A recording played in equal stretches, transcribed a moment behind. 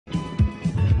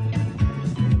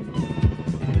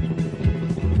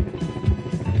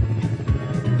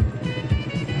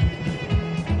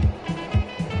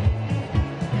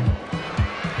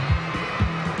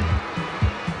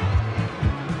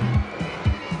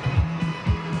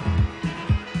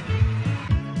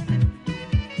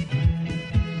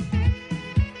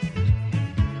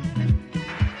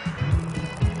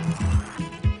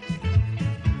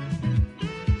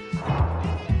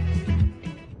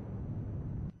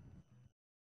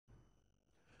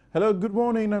Hello, good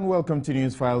morning and welcome to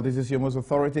Newsfile. This is your most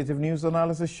authoritative news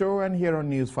analysis show, and here on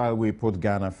Newsfile we put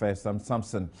Ghana first. I'm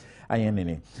Samson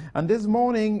Ayenini. And this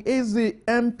morning, is the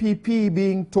MPP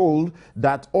being told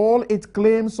that all its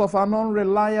claims of an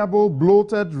unreliable,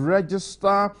 bloated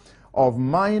register of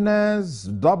minors,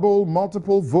 double,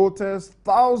 multiple voters,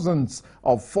 thousands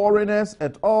of foreigners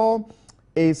et al.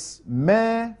 Is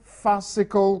mere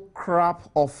farcical crap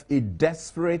of a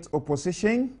desperate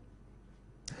opposition?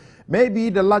 Maybe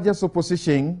the largest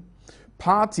opposition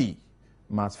party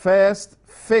must first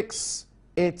fix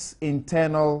its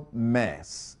internal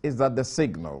mess. Is that the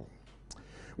signal?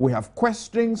 We have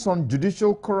questions on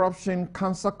judicial corruption,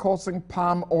 cancer-causing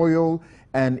palm oil,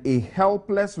 and a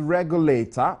helpless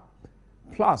regulator.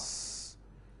 Plus,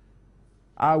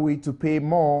 are we to pay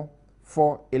more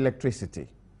for electricity?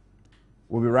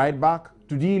 We'll be right back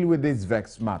to deal with these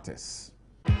vexed matters.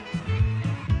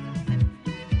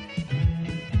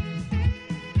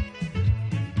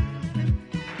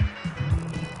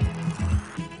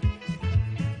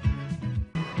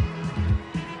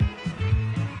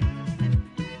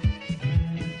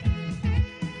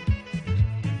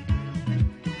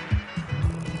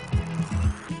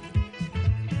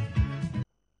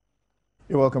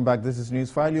 You're welcome back. This is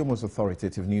Newsfile, your most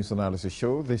authoritative news analysis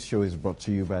show. This show is brought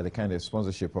to you by the kind of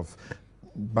sponsorship of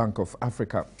Bank of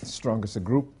Africa, Strong as a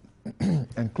group,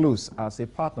 and Close as a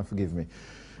partner, forgive me.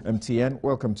 MTN,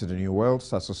 welcome to the new world.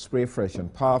 Sasso Spray, fresh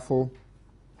and powerful.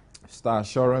 Star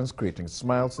Assurance, creating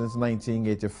smiles since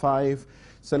 1985,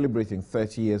 celebrating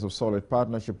 30 years of solid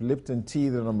partnership. Lipton Tea,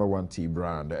 the #1 tea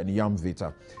brand, and Yum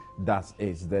Vita. That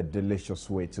is the delicious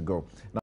way to go. Now,